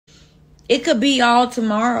It could be y'all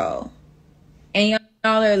tomorrow. And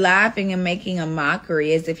y'all are laughing and making a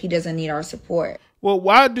mockery as if he doesn't need our support. Well,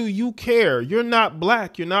 why do you care? You're not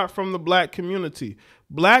black. You're not from the black community.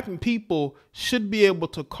 Black people should be able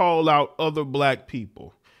to call out other black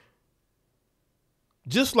people.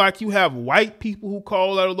 Just like you have white people who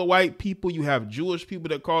call out other white people, you have Jewish people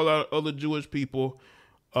that call out other Jewish people,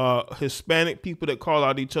 Hispanic people that call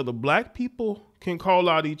out each other. Black people can call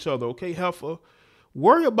out each other, okay, heifer?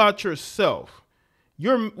 Worry about yourself.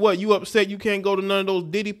 You upset you can't go to none of those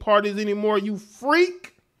Diddy parties anymore, you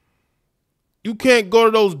freak? You can't go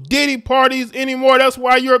to those Diddy parties anymore, that's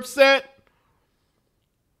why you're upset?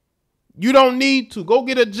 You don't need to. Go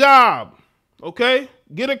get a job, okay?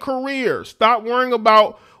 Get a career. Stop worrying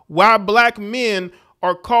about why black men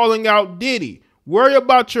are calling out Diddy. Worry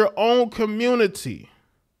about your own community.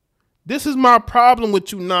 This is my problem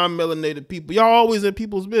with you non-melanated people. Y'all always in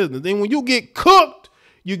people's business. Then when you get cooked,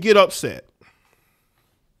 you get upset.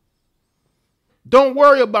 Don't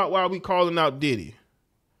worry about why we calling out Diddy.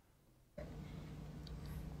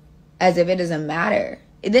 As if it doesn't matter.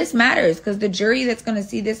 This matters because the jury that's going to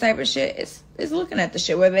see this type of shit is looking at the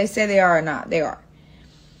shit, whether they say they are or not. They are.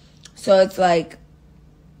 So it's like,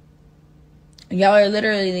 y'all are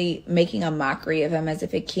literally making a mockery of him as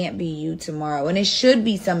if it can't be you tomorrow. And it should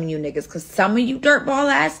be some of you niggas, because some of you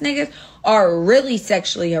dirtball ass niggas are really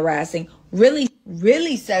sexually harassing, really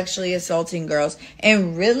sexually assaulting girls,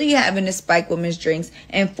 and really having to spike women's drinks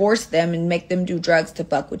and force them and make them do drugs to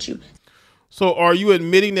fuck with you. So are you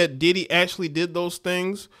admitting that Diddy actually did those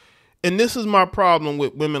things? And this is my problem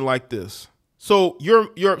with women like this. So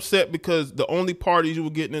you're upset because the only parties you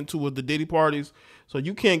were getting into was the Diddy parties. So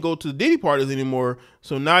you can't go to the Diddy parties anymore.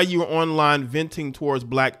 So now you're online venting towards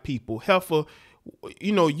black people. Heifer,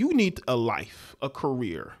 you need a life, a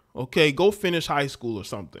career. Okay, go finish high school or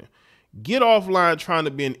something. Get offline trying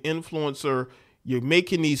to be an influencer. You're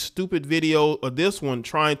making these stupid videos, or this one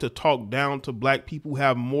trying to talk down to black people who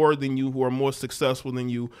have more than you, who are more successful than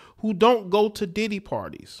you, who don't go to Diddy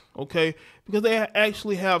parties, okay? Because they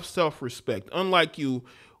actually have self-respect, unlike you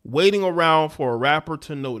waiting around for a rapper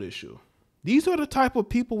to notice you. These are the type of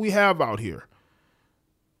people we have out here.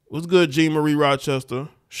 What's good, G. Marie Rochester?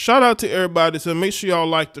 Shout out to everybody. So make sure y'all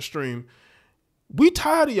like the stream. We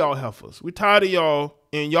tired of y'all heifers. We tired of y'all,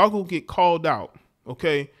 and y'all gonna get called out,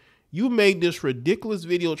 okay? You made this ridiculous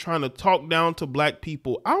video trying to talk down to black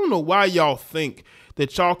people. I don't know why y'all think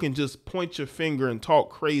that y'all can just point your finger and talk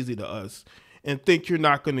crazy to us and think you're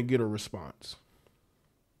not going to get a response.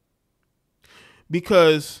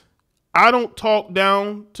 Because I don't talk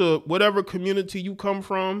down to whatever community you come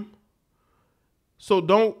from. So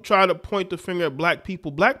don't try to point the finger at black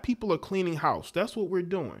people. Black people are cleaning house. That's what we're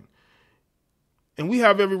doing. And we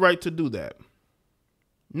have every right to do that.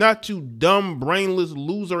 Not you dumb, brainless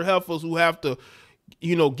loser heifers who have to,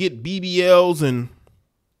 get BBLs and,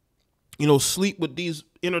 sleep with these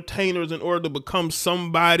entertainers in order to become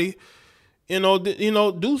somebody.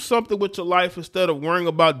 Do something with your life instead of worrying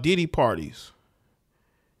about Diddy parties.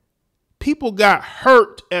 People got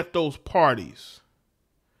hurt at those parties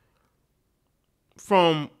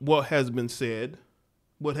from what has been said,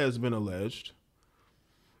 what has been alleged.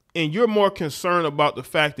 And you're more concerned about the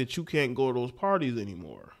fact that you can't go to those parties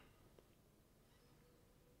anymore.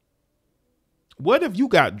 What if you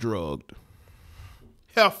got drugged?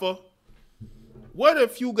 Heifer, what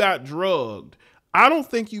if you got drugged? I don't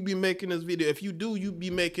think you'd be making this video. If you do, you'd be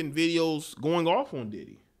making videos going off on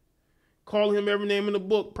Diddy. Calling him every name in the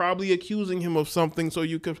book, probably accusing him of something so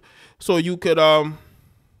you could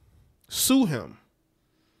sue him.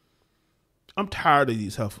 I'm tired of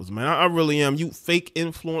these heifers, man. I really am. You fake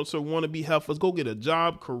influencer, wannabe heifers. Go get a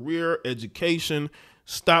job, career, education.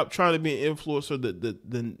 Stop trying to be an influencer.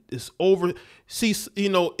 That it's over. See,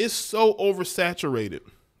 it's so oversaturated.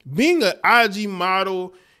 Being an IG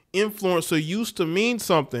model influencer used to mean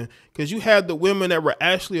something because you had the women that were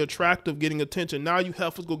actually attractive getting attention. Now you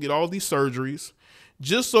heifers go get all these surgeries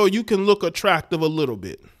just so you can look attractive a little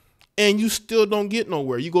bit. And you still don't get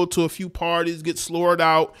nowhere. You go to a few parties, get slurred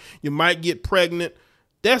out. You might get pregnant.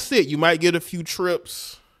 That's it. You might get a few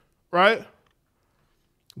trips, right?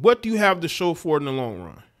 What do you have to show for it in the long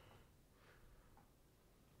run?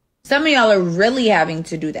 Some of y'all are really having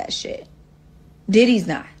to do that shit. Diddy's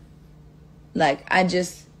not.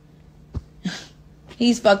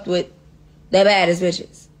 He's fucked with the baddest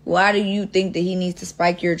bitches. Why do you think that he needs to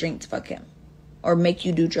spike your drink to fuck him? Or make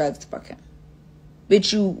you do drugs to fuck him?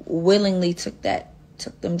 Bitch, you willingly took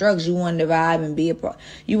them drugs. You wanted to vibe and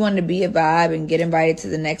you wanted to be a vibe and get invited to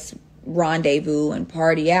the next rendezvous and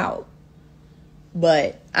party out.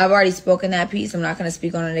 But I've already spoken that piece. I'm not going to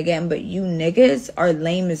speak on it again. But you niggas are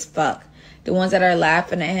lame as fuck. The ones that are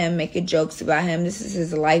laughing at him, making jokes about him, this is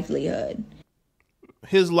his livelihood.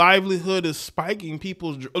 His livelihood is spiking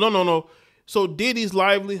people's... No. So Diddy's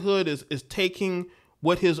livelihood is taking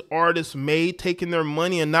what his artists made, taking their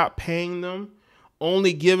money and not paying them,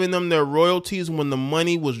 only giving them their royalties when the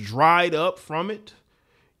money was dried up from it.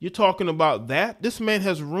 You're talking about that? This man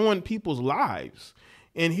has ruined people's lives.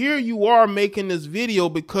 And here you are making this video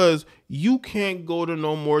because you can't go to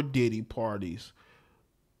no more Diddy parties.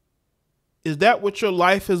 Is that what your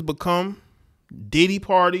life has become? Diddy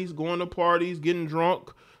parties, going to parties, getting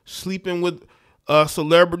drunk, sleeping with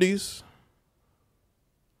celebrities?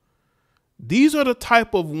 These are the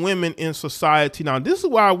type of women in society. Now, this is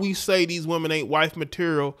why we say these women ain't wife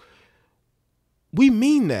material. We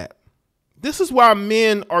mean that. This is why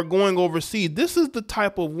men are going overseas. This is the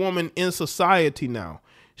type of woman in society now.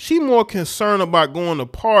 She more concerned about going to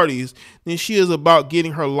parties than she is about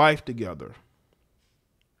getting her life together.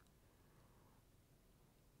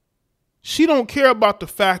 She don't care about the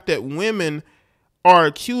fact that women are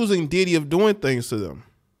accusing Diddy of doing things to them.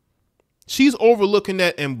 She's overlooking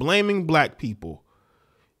that and blaming black people.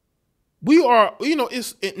 We are,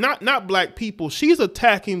 it's not black people. She's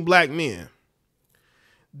attacking black men.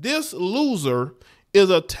 This loser is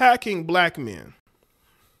attacking black men.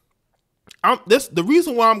 The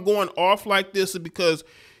reason why I'm going off like this is because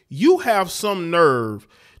you have some nerve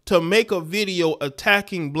to make a video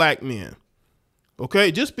attacking black men.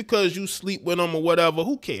 Okay, just because you sleep with them or whatever,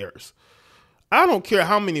 who cares? I don't care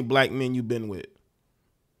how many black men you've been with.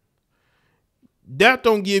 That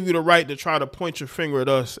don't give you the right to try to point your finger at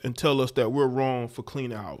us and tell us that we're wrong for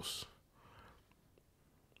cleaning house.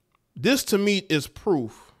 This to me is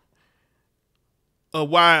proof of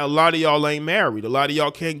why a lot of y'all ain't married. A lot of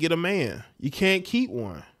y'all can't get a man. You can't keep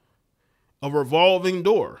one. A revolving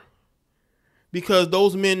door. Because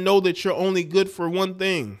those men know that you're only good for one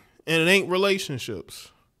thing, and it ain't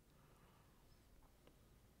relationships.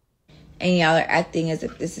 And y'all are acting as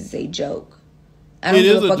if this is a joke. I don't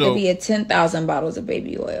give a fuck if he had 10,000 bottles of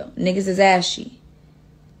baby oil. Niggas is ashy.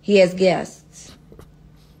 He has guests.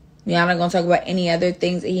 Y'all not gonna talk about any other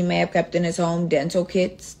things that he may have kept in his home. Dental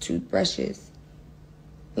kits, toothbrushes.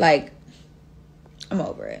 Like, I'm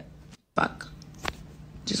over it. Fuck.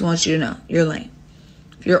 Just want you to know, you're lame.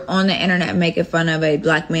 If you're on the internet making fun of a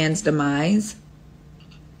black man's demise,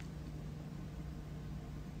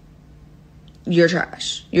 you're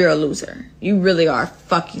trash. You're a loser. You really are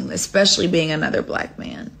fucking, especially being another black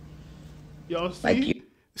man. Y'all see?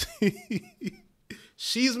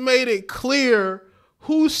 She's made it clear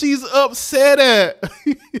who she's upset at.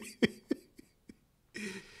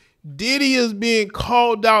 Diddy is being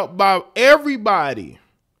called out by everybody.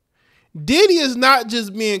 Diddy is not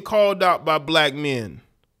just being called out by black men.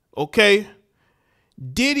 Okay?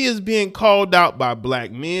 Diddy is being called out by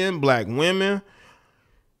black men, black women.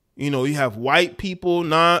 You have white people,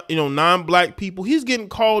 non-black people. He's getting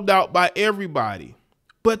called out by everybody.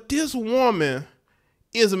 But this woman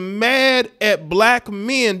is mad at black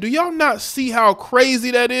men. Do y'all not see how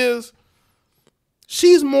crazy that is?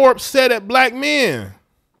 She's more upset at black men.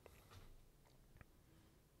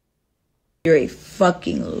 You're a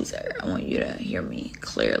fucking loser. I want you to hear me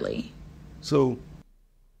clearly. So,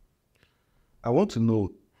 I want to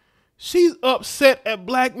know. She's upset at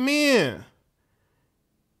black men.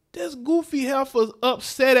 This goofy heifer's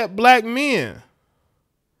upset at black men.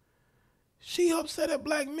 She upset at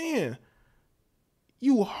black men.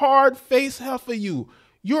 You hard-faced heifer, you.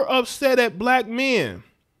 You're upset at black men.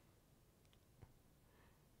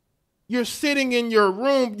 You're sitting in your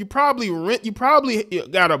room. You probably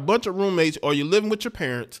got a bunch of roommates or you're living with your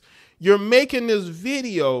parents. You're making this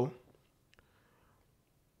video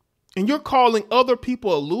and you're calling other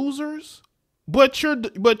people losers, but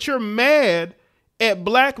you're mad at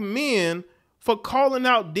black men for calling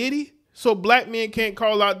out Diddy, so black men can't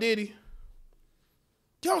call out Diddy.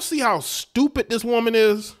 Y'all see how stupid this woman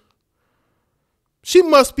is? She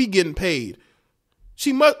must be getting paid.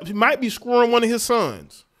 She might be screwing one of his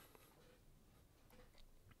sons.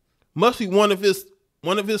 Must be one of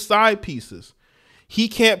his side pieces. He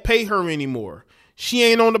can't pay her anymore. She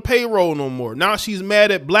ain't on the payroll no more. Now she's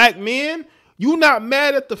mad at black men. You not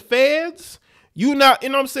mad at the feds? You not,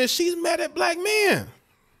 what I'm saying? She's mad at black men.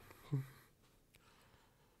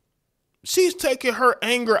 She's taking her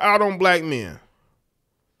anger out on black men.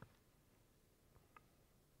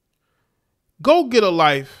 Go get a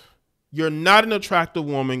life. You're not an attractive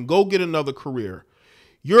woman. Go get another career.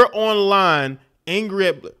 You're online angry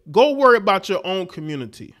at, go worry about your own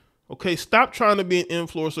community. Okay, stop trying to be an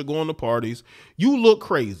influencer, going to parties. You look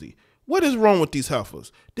crazy. What is wrong with these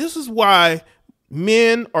heifers? This is why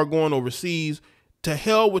men are going overseas. to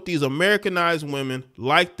hell with these Americanized women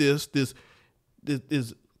like this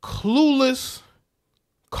clueless,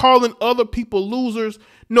 calling other people losers.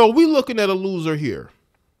 No, we looking at a loser here.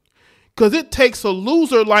 Because it takes a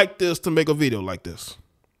loser like this to make a video like this.